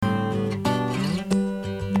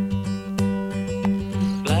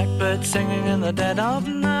Blackbirds singing in the dead of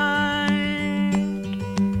night.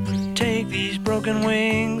 Take these broken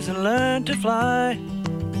wings and learn to fly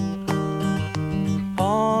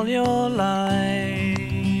all your life.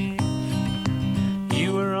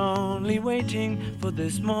 You were only waiting for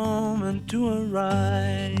this moment to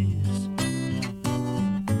arise.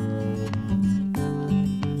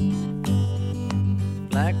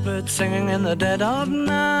 Blackbirds singing in the dead of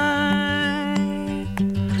night.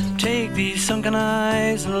 Take these sunken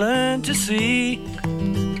eyes and learn to see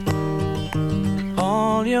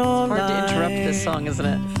all your life. Hard to interrupt this song, isn't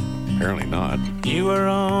it? Apparently not. You were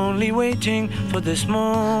only waiting for this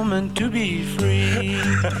moment to be free.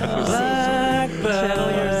 Blackbird.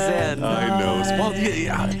 Channel your zen. I know. Well,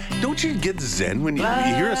 yeah, don't you get zen when you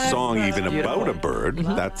hear a song even about a bird?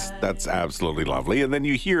 That's absolutely lovely. And then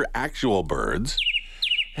you hear actual birds,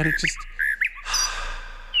 and it just...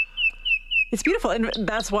 It's beautiful, and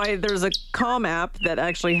that's why there's a Calm app that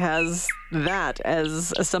actually has that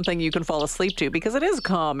as something you can fall asleep to, because it is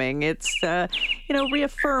calming. It's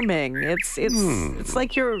reaffirming. It's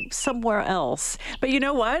like you're somewhere else. But you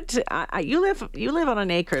know what? You live on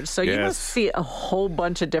an acreage, so you must see a whole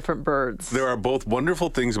bunch of different birds. There are both wonderful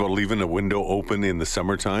things about leaving a window open in the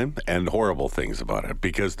summertime and horrible things about it,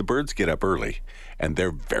 because the birds get up early and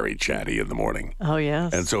they're very chatty in the morning. Oh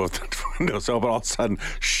yes. And so if the window's open, all of a sudden,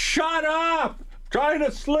 shut up! Trying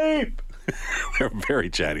to sleep. They're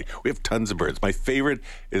very chatty. We have tons of birds. My favorite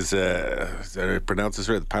is, I pronounce this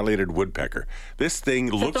right, the pileated woodpecker. This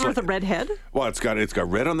thing looks like... with a red head? Well, it's got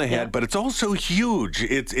red on the head, but it's also huge.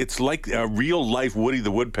 It's like a real-life Woody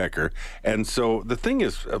the Woodpecker. And so the thing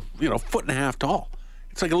is, a foot and a half tall.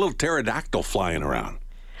 It's like a little pterodactyl flying around.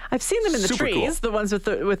 I've seen them in the trees, cool. the ones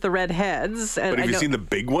with the red heads. But have you seen the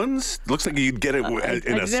big ones? Looks like you'd get it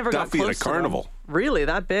in a stuffy at a carnival. Really,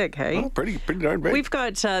 that big, hey? Oh, pretty darn big. We've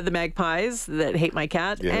got the magpies that hate my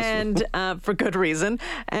cat, yes. and for good reason,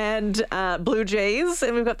 and blue jays,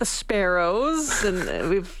 and we've got the sparrows,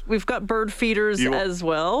 and we've got bird feeders as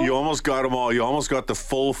well. You almost got them all. You almost got the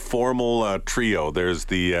full formal trio. There's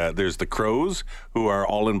the crows, who are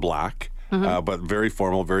all in black. But very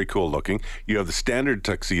formal, very cool looking. You have the standard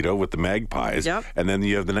tuxedo with the magpies, and then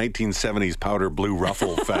you have the 1970s powder blue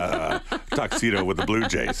ruffle tuxedo with the blue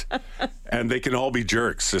jays. And they can all be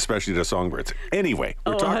jerks, especially to songbirds. Anyway,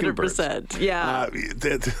 we're talking 100%, birds. Yeah.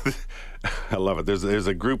 I love it. There's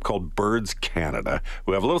a group called Birds Canada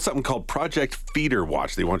who have a little something called Project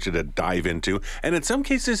FeederWatch they want you to dive into. And in some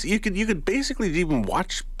cases, you could basically even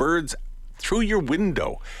watch birds through your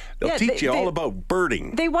window. They'll teach you all about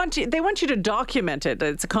birding. They want you to document it.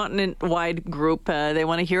 It's a continent-wide group. They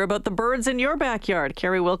want to hear about the birds in your backyard.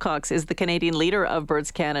 Carrie Wilcox is the Canadian leader of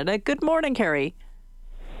Birds Canada. Good morning, Carrie.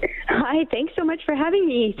 Hi, thanks so much for having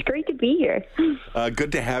me. It's great to be here.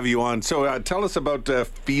 Good to have you on. So tell us about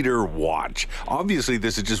FeederWatch. Obviously,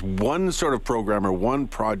 this is just one sort of program or one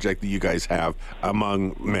project that you guys have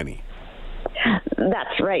among many.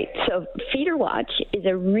 That's right. So FeederWatch is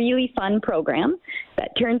a really fun program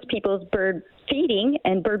that turns people's bird feeding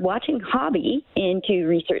and bird watching hobby into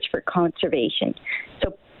research for conservation.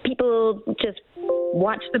 So people just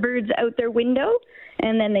watch the birds out their window,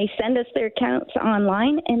 and then they send us their counts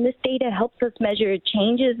online, and this data helps us measure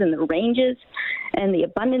changes in the ranges and the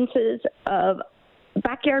abundances of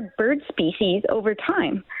backyard bird species over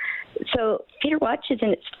time. So FeederWatch is in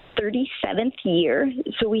its 37th year,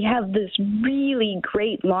 so we have this really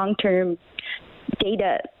great long-term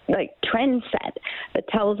data trend set that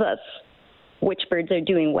tells us which birds are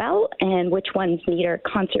doing well and which ones need our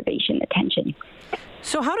conservation attention.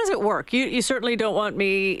 So how does it work? You certainly don't want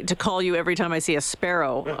me to call you every time I see a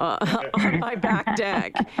sparrow on my back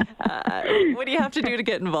deck. What do you have to do to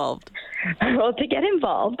get involved? Well, to get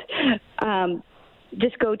involved,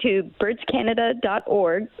 just go to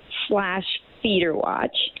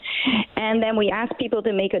birdscanada.org/FeederWatch, and then we ask people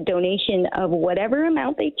to make a donation of whatever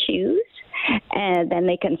amount they choose, and then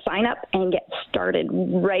they can sign up and get started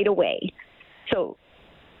right away. So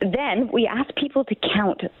then we ask people to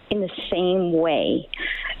count in the same way.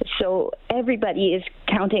 So everybody is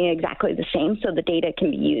counting exactly the same, so the data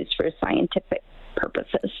can be used for scientific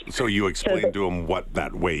purposes. So you explain to them what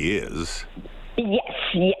that way is?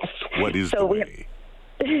 Yes. What is the way?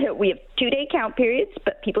 We have 2-day count periods,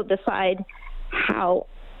 but people decide how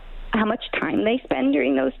much time they spend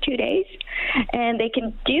during those 2 days. And they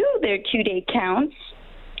can do their 2-day counts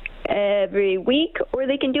every week, or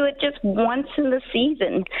they can do it just once in the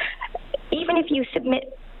season. Even if you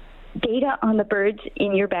submit data on the birds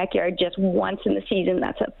in your backyard just once in the season,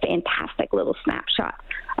 that's a fantastic little snapshot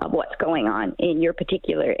of what's going on in your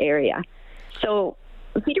particular area. So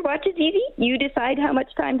FeederWatch is easy. You decide how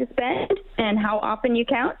much time to spend and how often you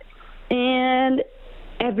count, And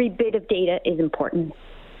every bit of data is important.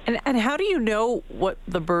 And how do you know what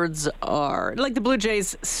the birds are? Like the blue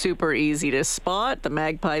jays, super easy to spot. The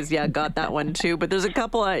magpies, yeah, got that one too. But there's a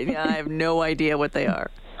couple I have no idea what they are.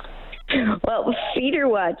 Well,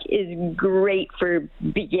 FeederWatch is great for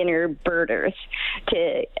beginner birders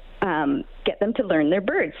to get them to learn their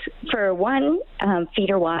birds. For one,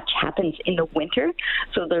 FeederWatch happens in the winter,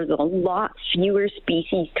 so there's a lot fewer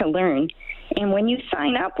species to learn. And when you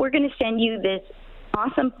sign up, we're going to send you this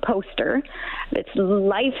awesome poster that's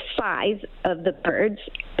life size of the birds,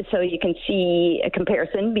 so you can see a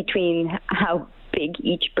comparison between how big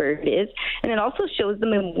each bird is, and it also shows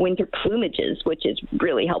them in winter plumages, which is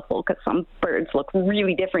really helpful because some birds look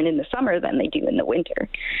really different in the summer than they do in the winter.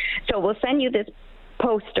 So we'll send you this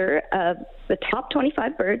poster of the top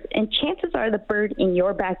 25 birds, and chances are the bird in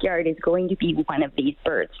your backyard is going to be one of these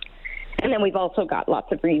birds. And then we've also got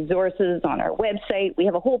lots of resources on our website. We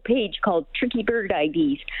have a whole page called Tricky Bird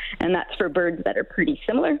IDs, and that's for birds that are pretty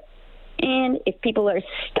similar. And if people are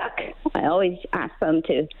stuck, I always ask them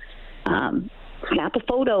to snap a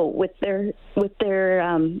photo with their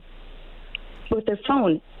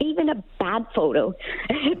phone, even a bad photo.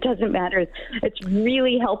 It doesn't matter. It's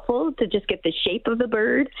really helpful to just get the shape of the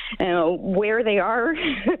bird, where they are,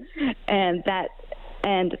 and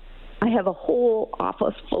I have a whole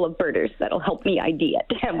office full of birders that'll help me ID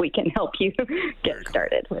it, and we can help you get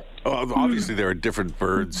started. Well, obviously, there are different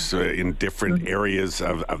birds in different areas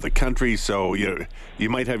of the country, so you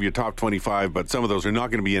might have your top 25, but some of those are not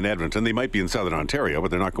going to be in Edmonton. They might be in Southern Ontario, but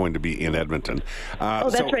they're not going to be in Edmonton.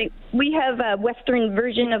 That's right. We have a western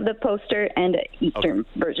version of the poster and an eastern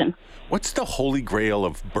version. What's the holy grail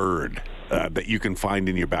of bird that you can find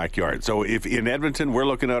in your backyard? So if in Edmonton, we're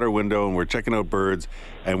looking out our window and we're checking out birds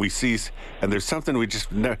and we see, and there's something we just,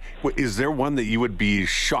 is there one that you would be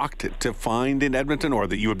shocked to find in Edmonton, or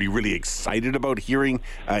that you would be really excited about hearing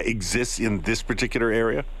exists in this particular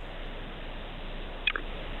area?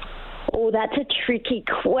 Oh, that's a tricky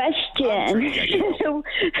question.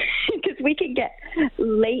 Because we could get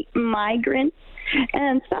late migrants,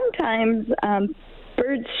 and sometimes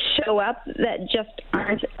birds show up that just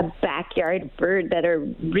aren't a backyard bird that are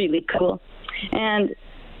really cool. And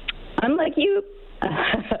unlike you,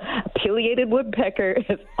 a pileated woodpecker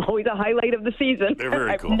is always a highlight of the season. They're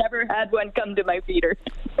very cool. I've never had one come to my feeder.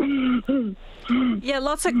 Yeah,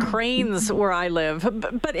 lots of cranes where I live.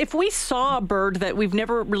 But if we saw a bird that we've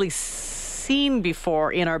never really seen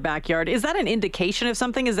before in our backyard, is that an indication of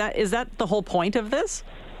something? Is that the whole point of this?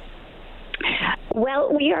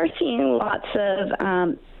 Well, we are seeing lots of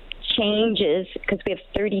changes because we have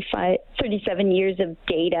 37 years of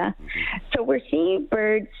data. So we're seeing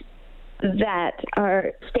birds that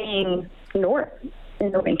are staying north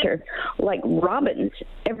in the winter, like robins.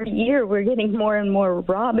 Every year we're getting more and more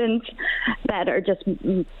robins that are just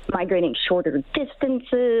migrating shorter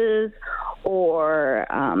distances, or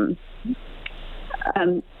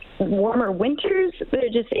warmer winters.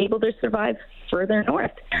 They're just able to survive further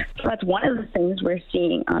north. So that's one of the things we're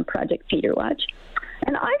seeing on Project FeederWatch.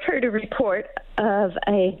 And I've heard a report of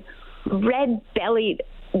a red-bellied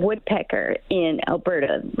woodpecker in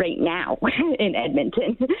Alberta right now in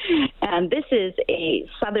Edmonton. And this is a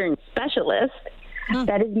southern specialist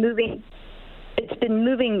that is moving. It's been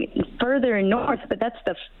moving further north, but that's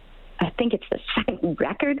I think it's the second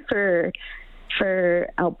record for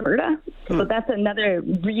Alberta. So that's another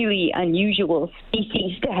really unusual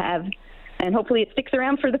species to have. And hopefully it sticks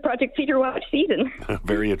around for the Project FeederWatch season.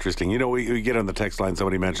 Very interesting. We get on the text line,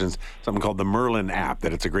 somebody mentions something called the Merlin app,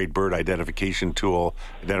 that it's a great bird identification tool,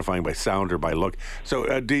 identifying by sound or by look.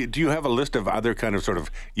 So do you have a list of other kind of sort of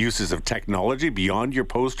uses of technology beyond your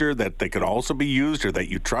poster that they could also be used, or that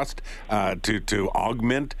you trust to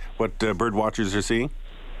augment what bird watchers are seeing?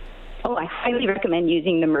 Oh, I highly recommend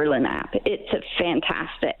using the Merlin app. It's a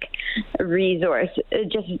fantastic resource.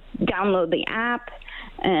 Just download the app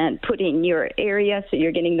and put in your area, so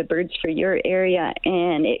you're getting the birds for your area,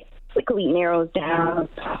 and it quickly narrows down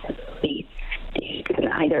possibilities. You can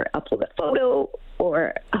either upload a photo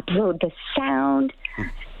or upload the sound.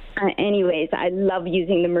 Anyways, I love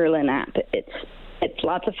using the Merlin app. It's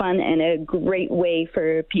lots of fun and a great way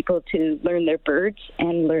for people to learn their birds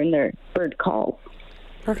and learn their bird calls.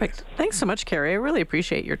 Perfect. Thanks so much, Carrie. I really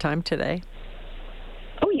appreciate your time today.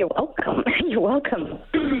 Oh, you're welcome. You're welcome.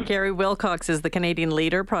 Carrie Wilcox is the Canadian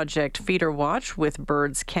leader, Project FeederWatch with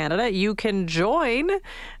Birds Canada. You can join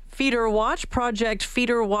FeederWatch, Project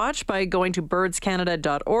FeederWatch, by going to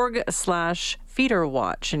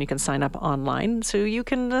birdscanada.org/FeederWatch, and you can sign up online so you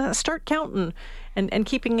can start counting and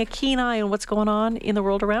keeping a keen eye on what's going on in the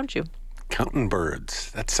world around you. Counting birds.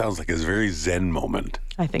 That sounds like a very zen moment.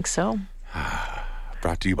 I think so.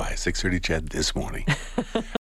 Brought to you by 6:30 Ched this morning.